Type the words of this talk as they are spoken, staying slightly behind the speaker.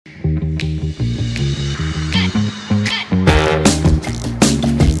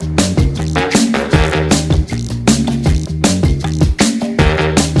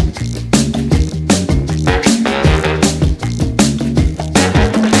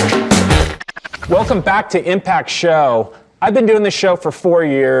Welcome back to Impact Show. I've been doing this show for 4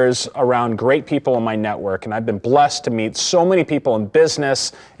 years around great people in my network, and I've been blessed to meet so many people in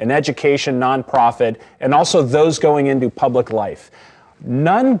business, in education, nonprofit, and also those going into public life.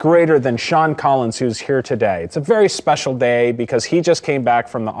 None greater than Sean Collins, who's here today. It's a very special day because he just came back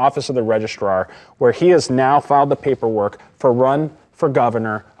from the Office of the Registrar, where he has now filed the paperwork for run for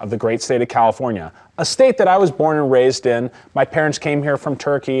governor of the great state of California, a state that I was born and raised in. My parents came here from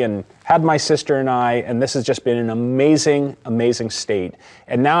Turkey and had my sister and I, and this has just been an amazing, amazing state.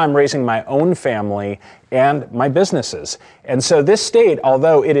 And now I'm raising my own family and my businesses. And so this state,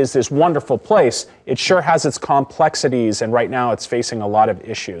 although it is this wonderful place, it sure has its complexities, and right now it's facing a lot of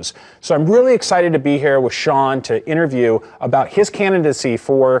issues. So I'm really excited to be here with Sean to interview about his candidacy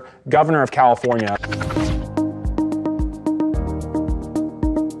for governor of California.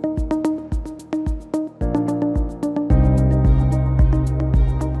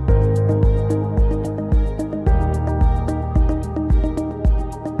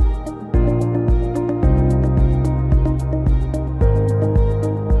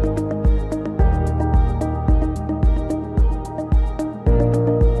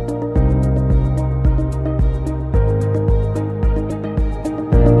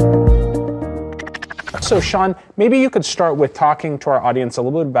 So Sean, maybe you could start with talking to our audience a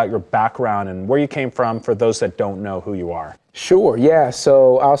little bit about your background and where you came from for those that don't know who you are. Sure, yeah.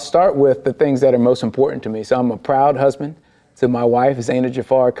 So I'll start with the things that are most important to me. So I'm a proud husband to my wife, Zaina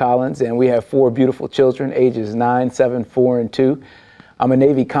Jafar Collins, and we have 4 beautiful children, ages 9, 7, 4, and 2. I'm a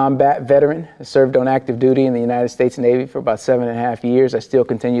Navy combat veteran. I served on active duty in the United States Navy for about 7.5 years. I still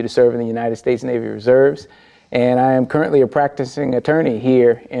continue to serve in the United States Navy Reserves. And I am currently a practicing attorney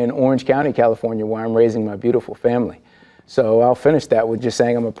here in Orange County, California, where I'm raising my beautiful family. So I'll finish that with just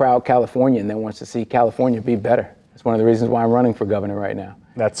saying I'm a proud Californian that wants to see California be better. That's one of the reasons why I'm running for governor right now.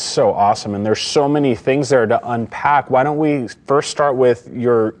 That's so awesome. And there's so many things there to unpack. Why don't we first start with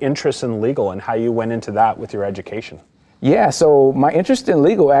your interest in legal and how you went into that with your education? Yeah, so my interest in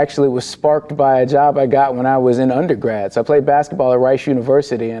legal actually was sparked by a job I got when I was in undergrad. So I played basketball at Rice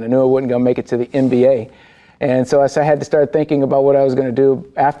University, and I knew I wasn't going to make it to the NBA. And so I had to start thinking about what I was going to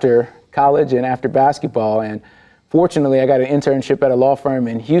do after college and after basketball. And fortunately, I got an internship at a law firm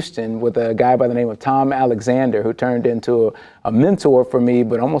in Houston with a guy by the name of Tom Alexander, who turned into a mentor for me,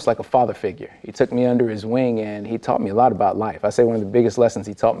 but almost like a father figure. He took me under his wing and he taught me a lot about life. I say one of the biggest lessons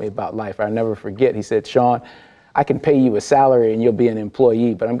he taught me about life, I'll never forget. He said, "Sean, I can pay you a salary and you'll be an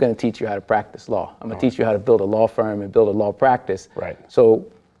employee, but I'm going to teach you how to practice law. I'm going to teach you how to build a law firm and build a law practice." Right. So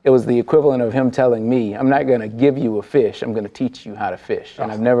it was the equivalent of him telling me, I'm not going to give you a fish, I'm going to teach you how to fish.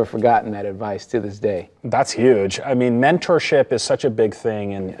 And I've never forgotten that advice to this day. That's huge. I mean, mentorship is such a big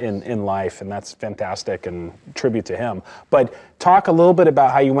thing in life, and that's fantastic, and tribute to him. But talk a little bit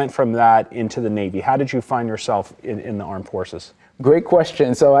about how you went from that into the Navy. How did you find yourself in the armed forces? Great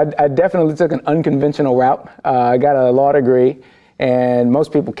question. So I definitely took an unconventional route. I got a law degree. And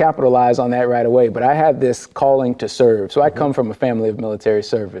most people capitalize on that right away. But I had this calling to serve. So I come from a family of military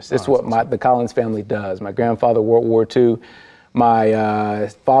service. It's what the Collins family does. My grandfather, World War II. My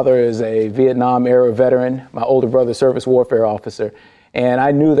father is a Vietnam era veteran. My older brother, service warfare officer. And I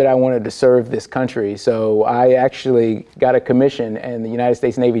knew that I wanted to serve this country. So I actually got a commission in the United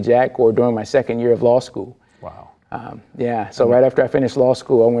States Navy JAG Corps during my second year of law school. Wow. So right after I finished law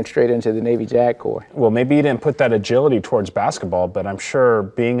school, I went straight into the Navy JAG Corps. Well, maybe you didn't put that agility towards basketball, but I'm sure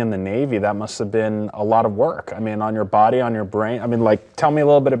being in the Navy, that must have been a lot of work. I mean, on your body, on your brain. I mean, like, tell me a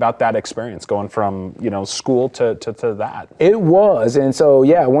little bit about that experience, going from, school to that. It was. And so,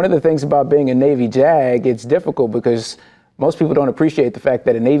 yeah, one of the things about being a Navy JAG, it's difficult because most people don't appreciate the fact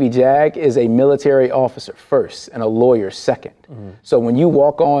that a Navy JAG is a military officer first and a lawyer second. Mm-hmm. So when you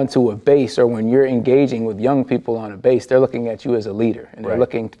walk onto a base or when you're engaging with young people on a base, they're looking at you as a leader, and they're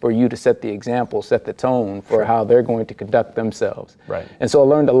looking for you to set the example, set the tone for how they're going to conduct themselves. Right. And so I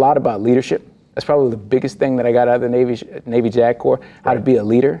learned a lot about leadership. That's probably the biggest thing that I got out of the Navy JAG Corps, how to be a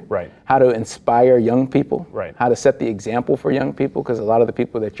leader, how to inspire young people, how to set the example for young people, because a lot of the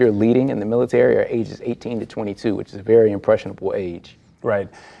people that you're leading in the military are ages 18 to 22, which is a very impressionable age. Right.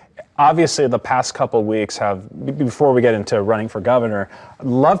 Obviously, the past couple of weeks before we get into running for governor, I'd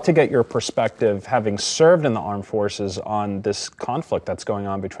love to get your perspective, having served in the armed forces, on this conflict that's going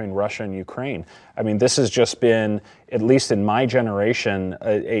on between Russia and Ukraine. I mean, this has just been, at least in my generation,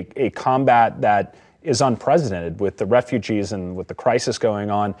 a combat that is unprecedented with the refugees and with the crisis going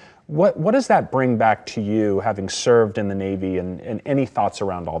on. What does that bring back to you, having served in the Navy, and any thoughts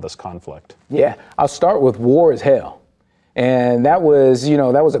around all this conflict? Yeah, I'll start with war is hell. And that was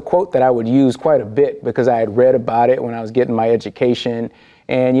a quote that I would use quite a bit because I had read about it when I was getting my education.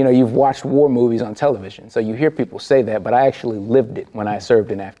 And, you've watched war movies on television, so you hear people say that, but I actually lived it when I served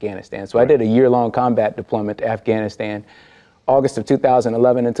in Afghanistan. So I did a year-long combat deployment to Afghanistan, August of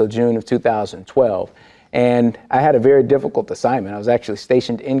 2011 until June of 2012. And I had a very difficult assignment. I was actually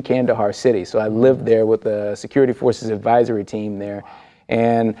stationed in Kandahar City, so I lived there with the Security Forces Advisory Team there.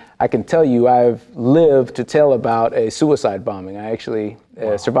 And I can tell you, I've lived to tell about a suicide bombing. I actually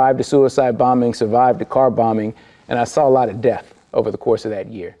survived a suicide bombing, survived a car bombing, and I saw a lot of death over the course of that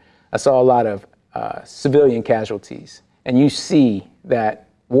year. I saw a lot of civilian casualties. And you see that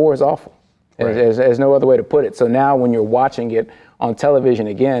war is awful. Right. There's no other way to put it. So now when you're watching it on television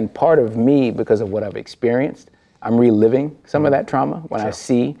again, part of me, because of what I've experienced, I'm reliving some of that trauma when I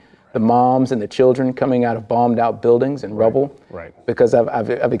see the moms and the children coming out of bombed out buildings and rubble. Right. Because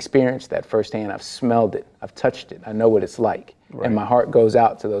I've experienced that firsthand. I've smelled it. I've touched it. I know what it's like. Right. And my heart goes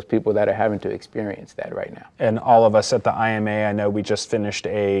out to those people that are having to experience that right now. And all of us at the IMA, I know we just finished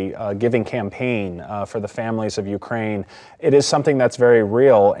a giving campaign for the families of Ukraine. It is something that's very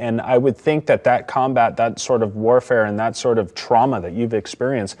real. And I would think that combat, that sort of warfare and that sort of trauma that you've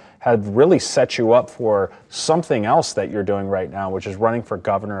experienced have really set you up for something else that you're doing right now, which is running for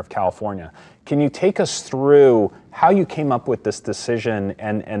governor of California. Can you take us through how you came up with this decision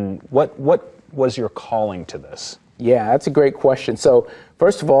and what was your calling to this? Yeah, that's a great question. So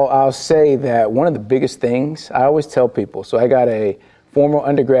first of all, I'll say that one of the biggest things I always tell people, so I got a formal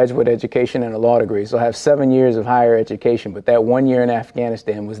undergraduate education and a law degree, so I have 7 years of higher education, but that 1 year in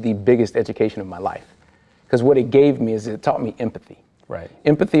Afghanistan was the biggest education of my life. Because what it gave me is it taught me empathy. Right.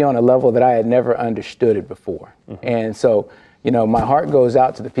 Empathy on a level that I had never understood it before. Mm-hmm. And so, my heart goes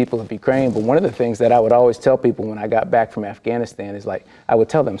out to the people of Ukraine, but one of the things that I would always tell people when I got back from Afghanistan is I would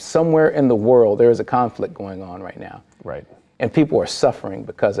tell them somewhere in the world there is a conflict going on right now. Right. And people are suffering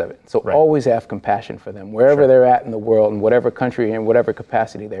because of it. So always have compassion for them, wherever they're at in the world, in whatever country and whatever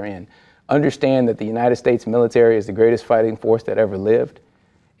capacity they're in. Understand that the United States military is the greatest fighting force that ever lived.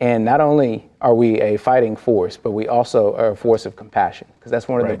 And not only are we a fighting force, but we also are a force of compassion, because that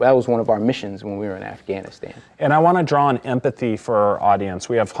was one of our missions when we were in Afghanistan. And I want to draw on empathy for our audience.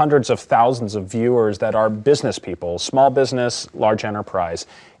 We have hundreds of thousands of viewers that are business people, small business, large enterprise.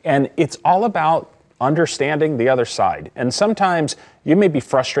 And it's all about understanding the other side. And sometimes you may be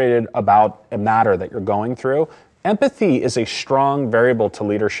frustrated about a matter that you're going through. Empathy is a strong variable to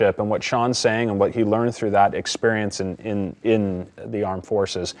leadership, and what Sean's saying and what he learned through that experience in the armed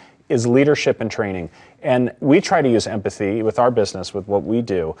forces is leadership and training. And we try to use empathy with our business, with what we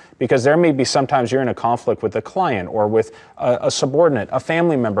do, because there may be sometimes you're in a conflict with a client or with a subordinate, a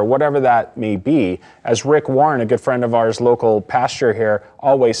family member, whatever that may be. As Rick Warren, a good friend of ours, local pastor here,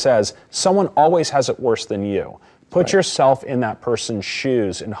 always says, someone always has it worse than you. Put yourself in that person's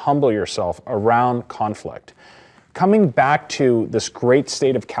shoes and humble yourself around conflict. Coming back to this great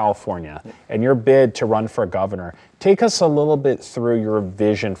state of California and your bid to run for governor, take us a little bit through your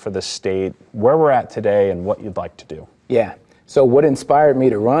vision for the state, where we're at today, and what you'd like to do. Yeah. So what inspired me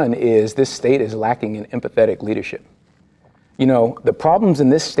to run is this state is lacking in empathetic leadership. The problems in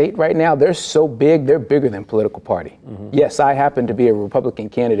this state right now, they're so big, they're bigger than political party. Mm-hmm. Yes, I happen to be a Republican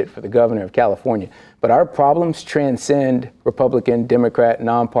candidate for the governor of California, but our problems transcend Republican, Democrat,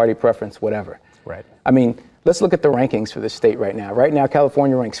 non-party preference, whatever. Right. I mean, let's look at the rankings for this state right now. Right now,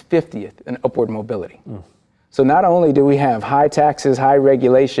 California ranks 50th in upward mobility. So not only do we have high taxes, high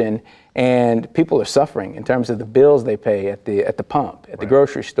regulation, and people are suffering in terms of the bills they pay at the pump, at the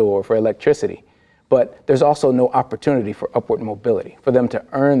grocery store, for electricity, but there's also no opportunity for upward mobility, for them to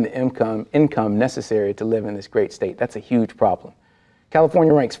earn the income necessary to live in this great state. That's a huge problem.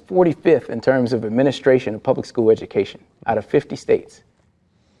 California ranks 45th in terms of administration of public school education out of 50 states.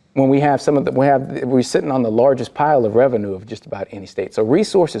 When we have we're sitting on the largest pile of revenue of just about any state. So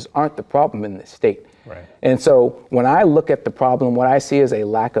resources aren't the problem in this state. Right. And so when I look at the problem, what I see is a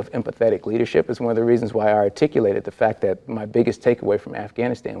lack of empathetic leadership. Is one of the reasons why I articulated the fact that my biggest takeaway from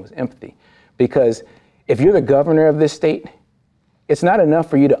Afghanistan was empathy. Because if you're the governor of this state, it's not enough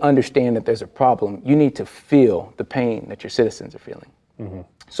for you to understand that there's a problem. You need to feel the pain that your citizens are feeling. Mm-hmm.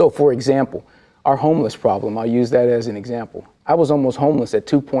 So for example, our homeless problem, I'll use that as an example. I was almost homeless at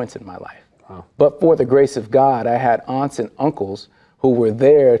 2 points in my life. Wow. But for the grace of God, I had aunts and uncles who were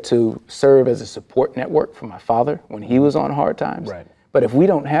there to serve as a support network for my father when he was on hard times. Right. But if we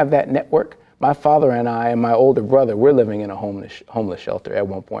don't have that network, my father and I and my older brother, we're living in a homeless shelter at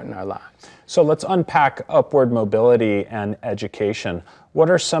one point in our lives. So let's unpack upward mobility and education.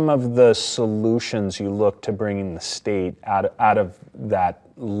 What are some of the solutions you look to bringing the state out of that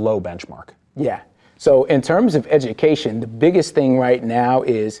low benchmark? Yeah. So in terms of education, the biggest thing right now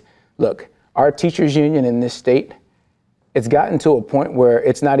is, look, our teachers union in this state, it's gotten to a point where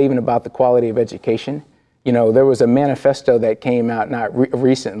it's not even about the quality of education. You know, there was a manifesto that came out not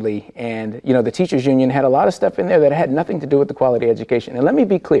recently, and, you know, the teachers union had a lot of stuff in there that had nothing to do with the quality of education. And let me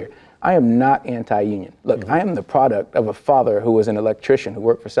be clear, I am not anti-union. Look, I am the product of a father who was an electrician who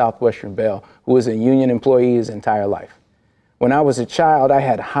worked for Southwestern Bell, who was a union employee his entire life. When I was a child, I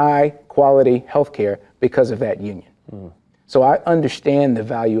had high quality health care because of that union. So I understand the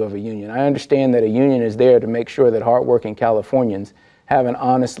value of a union. I understand that a union is there to make sure that hardworking Californians have an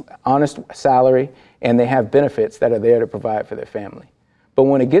honest salary and they have benefits that are there to provide for their family. But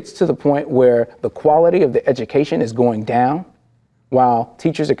when it gets to the point where the quality of the education is going down while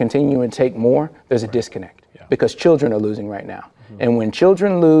teachers are continuing to take more, there's a disconnect because children are losing right now. And when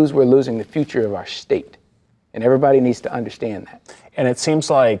children lose, we're losing the future of our state. And everybody needs to understand that. And it seems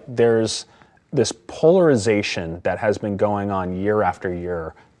like there's this polarization that has been going on year after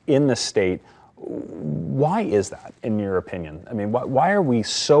year in the state. Why is that, in your opinion? I mean, why are we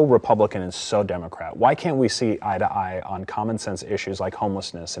so Republican and so Democrat? Why can't we see eye to eye on common sense issues like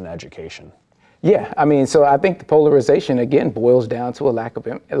homelessness and education? Yeah, I mean, so I think the polarization, again, boils down to a lack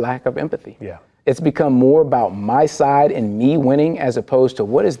of empathy. Yeah. It's become more about my side and me winning as opposed to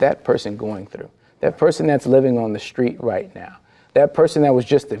what is that person going through? That person that's living on the street right now. That person that was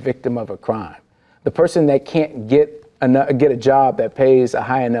just the victim of a crime. The person that can't get a job that pays a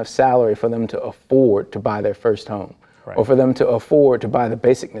high enough salary for them to afford to buy their first home, or for them to afford to buy the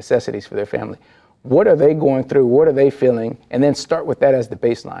basic necessities for their family. What are they going through? What are they feeling? And then start with that as the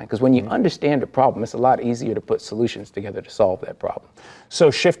baseline. Because when you understand the problem, it's a lot easier to put solutions together to solve that problem.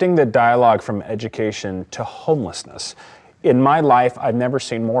 So shifting the dialogue from education to homelessness. In my life, I've never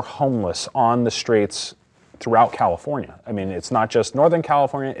seen more homeless on the streets throughout California. I mean, it's not just Northern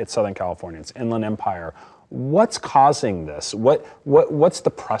California, it's Southern California, it's Inland Empire. What's causing this? What's the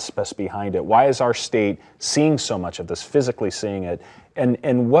precipice behind it? Why is our state seeing so much of this, physically seeing it?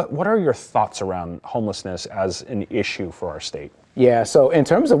 And what are your thoughts around homelessness as an issue for our state? Yeah, so in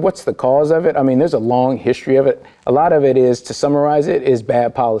terms of what's the cause of it, I mean, there's a long history of it. A lot of it is, to summarize it, is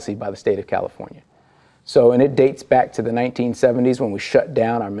bad policy by the state of California. So, and it dates back to the 1970s when we shut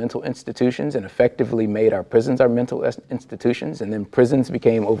down our mental institutions and effectively made our prisons our mental institutions, and then prisons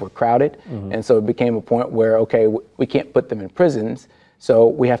became overcrowded. And so it became a point where, okay, we can't put them in prisons, so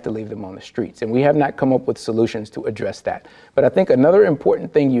we have to leave them on the streets. And we have not come up with solutions to address that. But I think another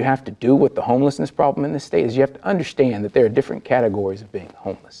important thing you have to do with the homelessness problem in this state is you have to understand that there are different categories of being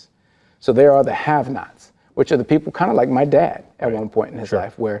homeless. So there are the have-nots, which are the people kind of like my dad at one point in his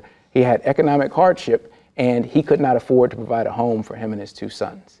life, where he had economic hardship and he could not afford to provide a home for him and his two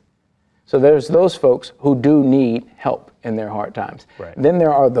sons. So there's those folks who do need help in their hard times. Then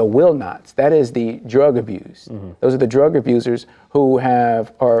there are the will-nots. That is the drug abuse. Those are the drug abusers who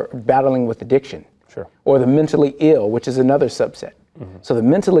are battling with addiction. Or the mentally ill, which is another subset. So the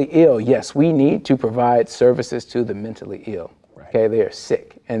mentally ill, yes, we need to provide services to the mentally ill. Okay, they are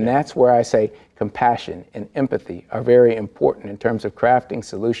sick. And that's where I say compassion and empathy are very important in terms of crafting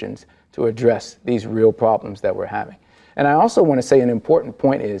solutions to address these real problems that we're having. And I also want to say an important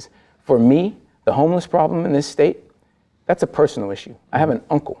point is, for me, the homeless problem in this state, that's a personal issue. I have an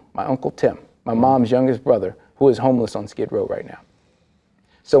uncle, my Uncle Tim, my mom's youngest brother, who is homeless on Skid Row right now.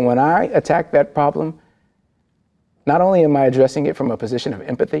 So when I attack that problem, not only am I addressing it from a position of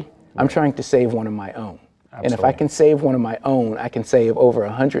empathy, I'm trying to save one of my own. And if I can save one of my own, I can save over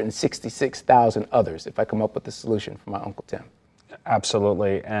 166,000 others if I come up with a solution for my Uncle Tim.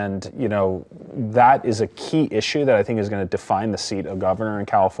 Absolutely. And, you know, that is a key issue that I think is going to define the seat of governor in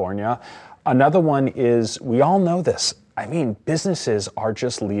California. Another one is, we all know this. I mean, businesses are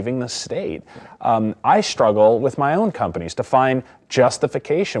just leaving the state. I struggle with my own companies to find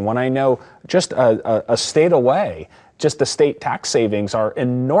justification when I know just a state away, just the state tax savings are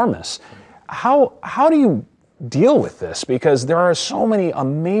enormous. How do you deal with this? Because there are so many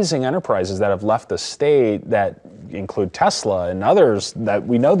amazing enterprises that have left the state that include Tesla and others that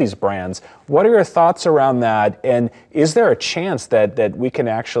we know these brands. What are your thoughts around that? And is there a chance that we can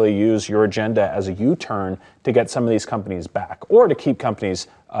actually use your agenda as a U-turn to get some of these companies back or to keep companies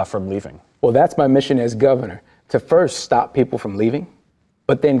from leaving? Well, that's my mission as governor, to first stop people from leaving,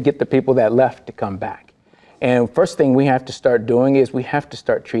 but then get the people that left to come back. And first thing we have to start doing is we have to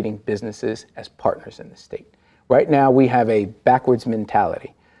start treating businesses as partners in the state. Right now, we have a backwards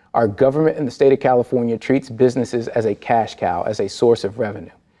mentality. Our government in the state of California treats businesses as a cash cow, as a source of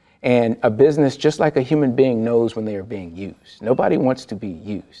revenue. And a business, just like a human being, knows when they are being used. Nobody wants to be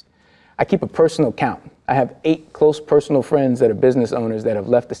used. I keep a personal count. I have 8 close personal friends that are business owners that have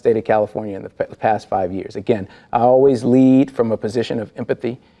left the state of California in the past 5 years. Again, I always lead from a position of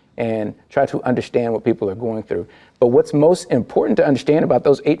empathy and try to understand what people are going through. But what's most important to understand about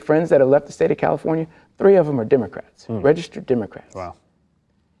those 8 friends that have left the state of California, 3 of them are Democrats, registered Democrats. Wow.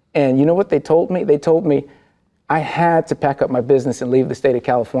 And you know what they told me? They told me I had to pack up my business and leave the state of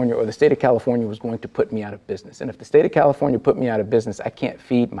California, or the state of California was going to put me out of business. And if the state of California put me out of business, I can't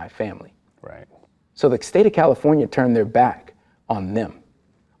feed my family. Right. So the state of California turned their back on them,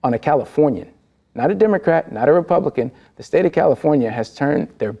 on a Californian, not a Democrat, not a Republican. The state of California has turned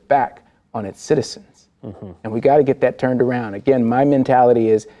their back on its citizens. And we got to get that turned around. Again, my mentality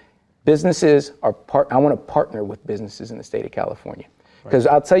is businesses are I want to partner with businesses in the state of California. Because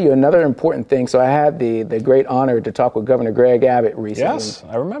I'll tell you another important thing. So I had the great honor to talk with Governor Greg Abbott recently. Yes,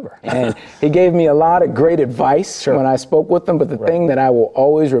 I remember. And he gave me a lot of great advice when I spoke with him. But the thing that I will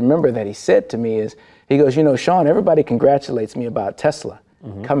always remember that he said to me is, he goes, you know, Sean, everybody congratulates me about Tesla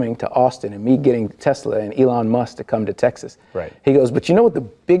coming to Austin and me getting Tesla and Elon Musk to come to Texas. Right. He goes, but you know what the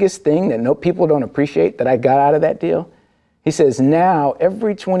biggest thing that people don't appreciate that I got out of that deal? He says, now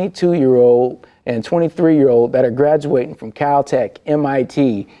every 22-year-old and 23-year-old that are graduating from Caltech,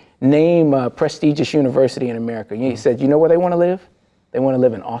 MIT, name a prestigious university in America. He said, you know where they want to live? They want to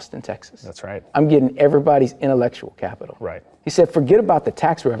live in Austin, Texas. That's right. I'm getting everybody's intellectual capital. Right. He said, forget about the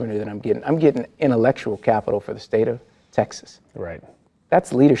tax revenue that I'm getting. I'm getting intellectual capital for the state of Texas. Right.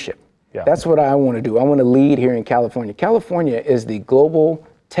 That's leadership. Yeah. That's what I want to do. I want to lead here in California. California is the global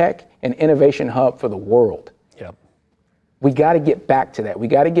tech and innovation hub for the world. Yep. We got to get back to that. We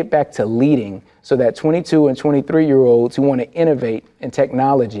got to get back to leading so that 22 and 23-year-olds who want to innovate in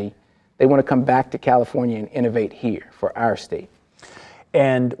technology, they want to come back to California and innovate here for our state.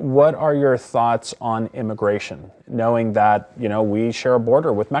 And what are your thoughts on immigration, knowing that, you know, we share a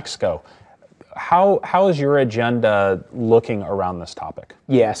border with Mexico? How is your agenda looking around this topic?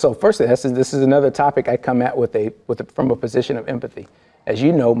 Yeah, so firstly, this is another topic I come at from a position of empathy. As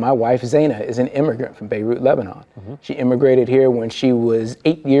you know, my wife, Zaina, is an immigrant from Beirut, Lebanon. She immigrated here when she was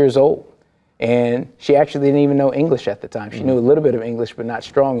 8 years old. And she actually didn't even know English at the time. She knew a little bit of English, but not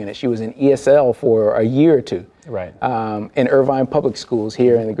strong in it. She was in ESL for a year or two right. In Irvine Public Schools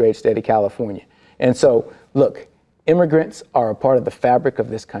here in the great state of California. And so, look, immigrants are a part of the fabric of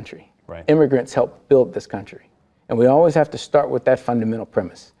this country. Right. Immigrants help build this country. And we always have to start with that fundamental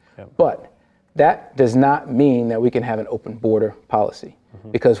premise. Yep. But that does not mean that we can have an open border policy.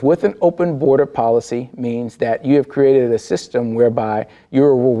 Because with an open border policy means that you have created a system whereby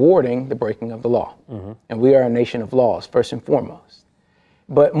you're rewarding the breaking of the law. And we are a nation of laws, first and foremost.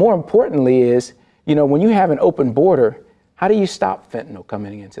 But more importantly is, you know, when you have an open border, how do you stop fentanyl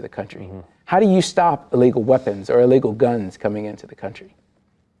coming into the country? How do you stop illegal weapons or illegal guns coming into the country?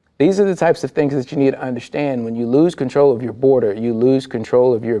 These are the types of things that you need to understand. When you lose control of your border, you lose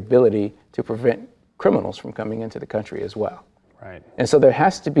control of your ability to prevent criminals from coming into the country as well. Right. And so there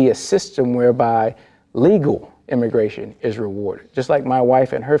has to be a system whereby legal immigration is rewarded, just like my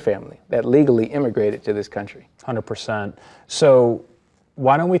wife and her family that legally immigrated to this country. 100%. So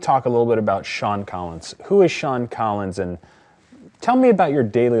why don't we talk a little bit about Sean Collins? Who is Sean Collins, and tell me about your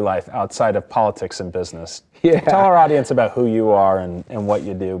daily life outside of politics and business. Yeah. Tell our audience about who you are and what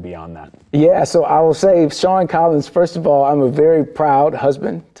you do beyond that. Yeah, so I will say, Sean Collins, first of all, I'm a very proud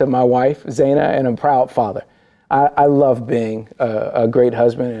husband to my wife, Zaina, and a proud father. I love being a great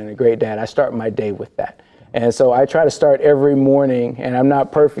husband and a great dad. I start my day with that. And so I try to start every morning, and I'm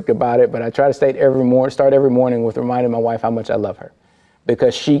not perfect about it, but I try to start every morning with reminding my wife how much I love her,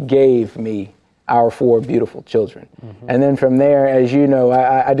 because she gave me our 4 beautiful children. And then from there, as you know,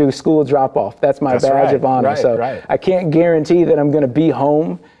 I do school drop-off. That's my badge of honor. I can't guarantee that I'm going to be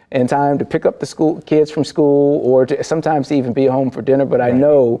home in time to pick up the kids from school, or to sometimes to even be home for dinner, but I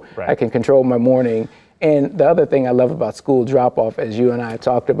know I can control my morning. And the other thing I love about school drop-off, as you and I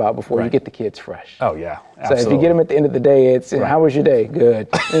talked about before, you get the kids fresh. Oh, yeah, absolutely. So if you get them at the end of the day, it's, how was your day? Good.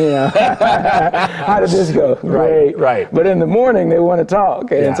 You know, how did this go? Great. Right. But in the morning, they want to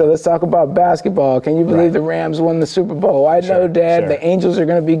talk. And so let's talk about basketball. Can you believe the Rams won the Super Bowl? I know, Dad, the Angels are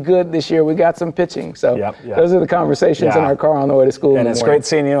going to be good this year. We got some pitching. So those are the conversations in our car on the way to school. And it's great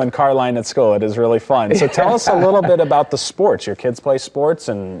seeing you in Carline at school. It is really fun. So tell us a little bit about the sports. Your kids play sports,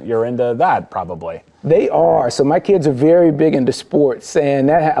 and you're into that probably. They are. So my kids are very big into sports,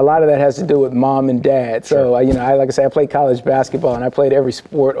 and a lot of that has to do with mom and dad. So, you know, like I said, I played college basketball, and I played every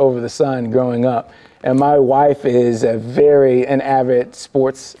sport over the sun growing up. And my wife is an avid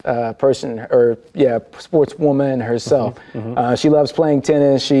sports person, sportswoman herself. She loves playing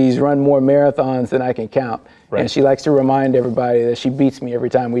tennis. She's run more marathons than I can count. And she likes to remind everybody that she beats me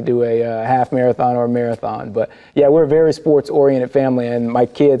every time we do a half marathon or a marathon. But yeah, we're a very sports-oriented family, and my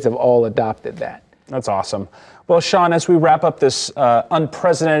kids have all adopted that. That's awesome. Well, Sean, as we wrap up this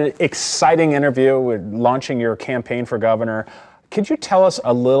unprecedented, exciting interview with launching your campaign for governor, could you tell us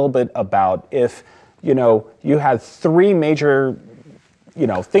a little bit about if, you had three major,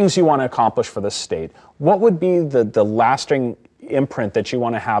 things you want to accomplish for the state, what would be the lasting imprint that you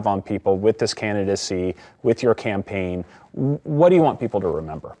want to have on people with this candidacy, with your campaign? What do you want people to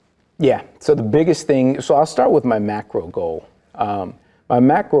remember? Yeah, so the biggest thing, so I'll start with my macro goal. My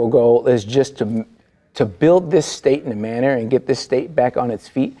macro goal is just to build this state in a manner and get this state back on its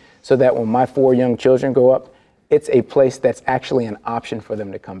feet so that when my 4 young children grow up, it's a place that's actually an option for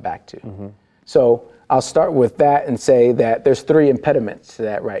them to come back to. Mm-hmm. So I'll start with that and say that there's 3 impediments to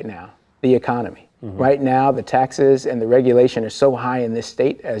that right now. The economy. Mm-hmm. Right now, the taxes and the regulation are so high in this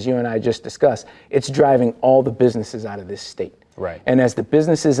state, as you and I just discussed, it's driving all the businesses out of this state. Right. And as the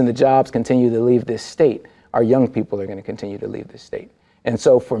businesses and the jobs continue to leave this state, our young people are going to continue to leave this state. And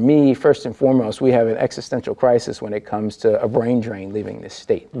so for me, first and foremost, we have an existential crisis when it comes to a brain drain leaving this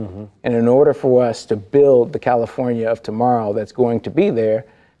state. Mm-hmm. And in order for us to build the California of tomorrow that's going to be there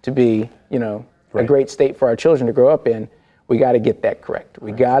to be, a great state for our children to grow up in, we got to get that correct.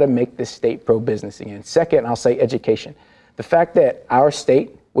 We got to make this state pro-business again. Second, I'll say education. The fact that our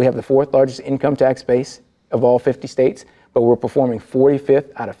state, we have the 4th largest income tax base of all 50 states, but we're performing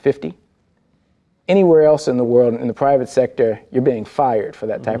 45th out of 50. Anywhere else in the world, in the private sector, you're being fired for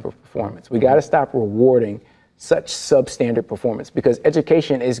that type of performance. We got to stop rewarding such substandard performance because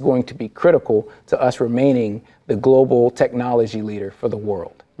education is going to be critical to us remaining the global technology leader for the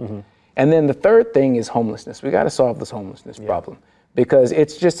world. Mm-hmm. And then the third thing is homelessness. We got to solve this homelessness problem because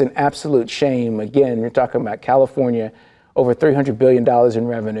it's just an absolute shame. Again, you're talking about California, over $300 billion in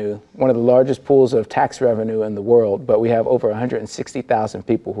revenue, one of the largest pools of tax revenue in the world, but we have over 160,000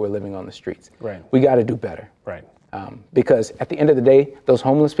 people who are living on the streets. Right. We got to do better. Right. Because at the end of the day, those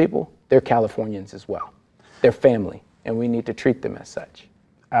homeless people, they're Californians as well. They're family, and we need to treat them as such.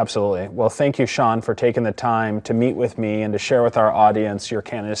 Absolutely. Well, thank you, Sean, for taking the time to meet with me and to share with our audience your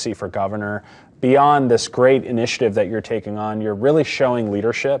candidacy for governor. Beyond this great initiative that you're taking on, you're really showing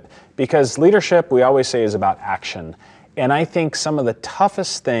leadership because leadership, we always say, is about action. And I think some of the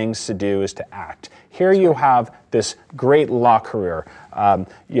toughest things to do is to act. Here you have this great law career.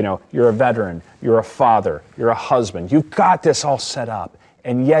 You're a veteran, you're a father, you're a husband. You've got this all set up,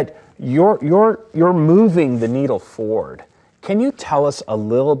 and yet you're moving the needle forward. Can you tell us a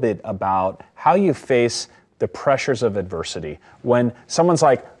little bit about how you face the pressures of adversity when someone's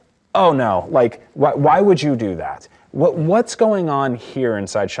like, oh no, like why would you do that? What's going on here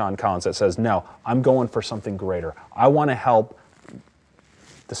inside Sean Collins that says, no, I'm going for something greater. I want to help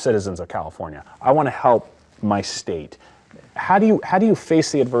the citizens of California. I want to help my state. How do you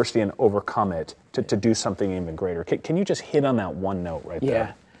face the adversity and overcome it to do something even greater? Can you just hit on that one note right there?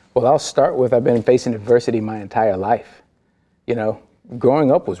 Yeah. Well, I'll start with I've been facing adversity my entire life. Growing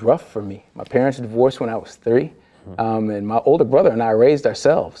up was rough for me. My parents divorced when I was 3. And my older brother and I raised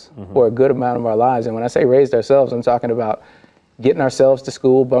ourselves for a good amount of our lives. And when I say raised ourselves, I'm talking about getting ourselves to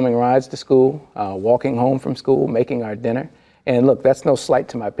school, bumming rides to school, walking home from school, making our dinner. And look, that's no slight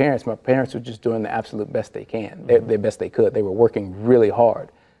to my parents. My parents were just doing the absolute best they can, the best they could. They were working really hard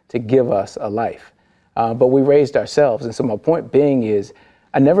to give us a life. But we raised ourselves. And so my point being is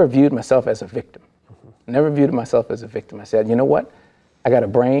I never viewed myself as a victim. Never viewed myself as a victim. I said, you know what? I got a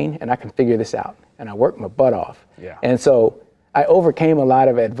brain and I can figure this out. And I worked my butt off. Yeah. And so I overcame a lot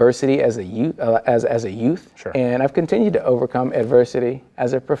of adversity as a youth, as a youth. Sure. And I've continued to overcome adversity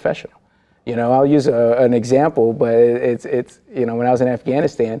as a professional. I'll use an example, but it's when I was in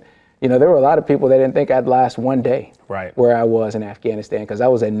Afghanistan, there were a lot of people that didn't think I'd last one day where I was in Afghanistan because I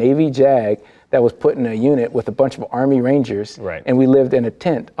was a Navy JAG that was put in a unit with a bunch of Army Rangers. Right. And we lived in a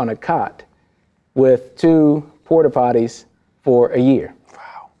tent on a cot with 2 porta potties for a year.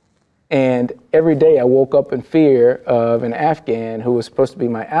 Wow. And every day I woke up in fear of an Afghan who was supposed to be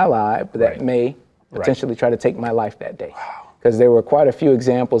my ally, but that may potentially try to take my life that day. Wow. Because there were quite a few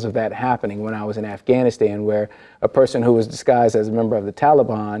examples of that happening when I was in Afghanistan, where a person who was disguised as a member of the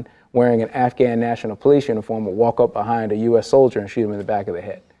Taliban wearing an Afghan National Police uniform would walk up behind a U.S. soldier and shoot him in the back of the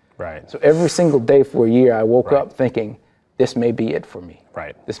head. Right. So every single day for a year, I woke up thinking, this may be it for me.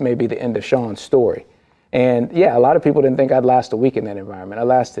 Right. This may be the end of Sean's story. And yeah, a lot of people didn't think I'd last a week in that environment. I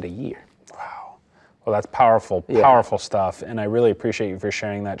lasted a year. Wow. Well, that's powerful stuff. And I really appreciate you for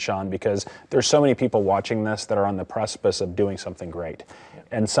sharing that, Sean, because there's so many people watching this that are on the precipice of doing something great. Yep.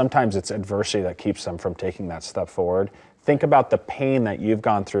 And sometimes it's adversity that keeps them from taking that step forward. Think about the pain that you've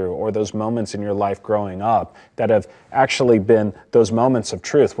gone through or those moments in your life growing up that have actually been those moments of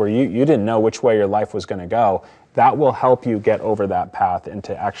truth where you didn't know which way your life was going to go. that will help you get over that path and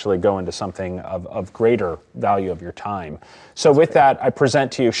to actually go into something of greater value of your time. So with that, I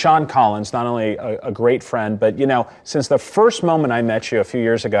present to you Sean Collins, not only a great friend, but since the first moment I met you a few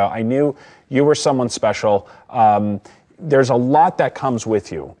years ago, I knew you were someone special. There's a lot that comes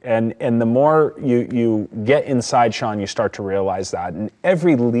with you. And the more you get inside Sean, you start to realize that. And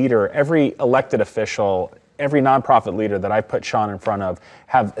every leader, every elected official, every nonprofit leader that I put Sean in front of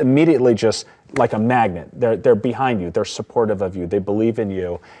have immediately just like a magnet. They're behind you. They're supportive of you. They believe in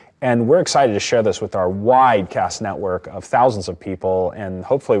you. And we're excited to share this with our wide cast network of thousands of people. And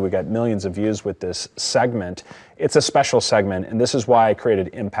hopefully we get millions of views with this segment. It's a special segment. And this is why I created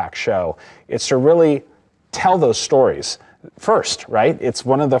Impact Show. It's to really tell those stories first, right? It's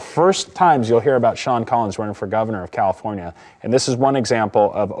one of the first times you'll hear about Sean Collins running for governor of California. And this is one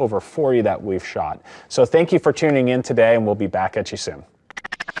example of over 40 that we've shot. So thank you for tuning in today, and we'll be back at you soon.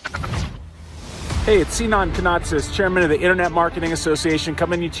 Hey, it's Sinan Kanatsas, chairman of the Internet Marketing Association,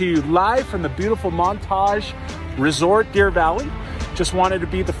 coming to you live from the beautiful Montage Resort, Deer Valley. Just wanted to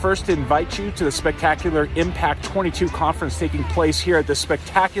be the first to invite you to the spectacular Impact 22 conference taking place here at this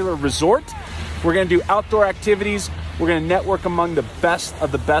spectacular resort. We're going to do outdoor activities. We're going to network among the best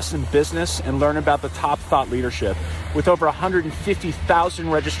of the best in business and learn about the top thought leadership. With over 150,000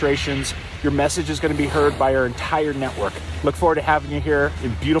 registrations, your message is going to be heard by our entire network. Look forward to having you here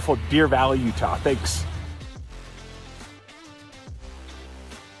in beautiful Deer Valley, Utah. Thanks.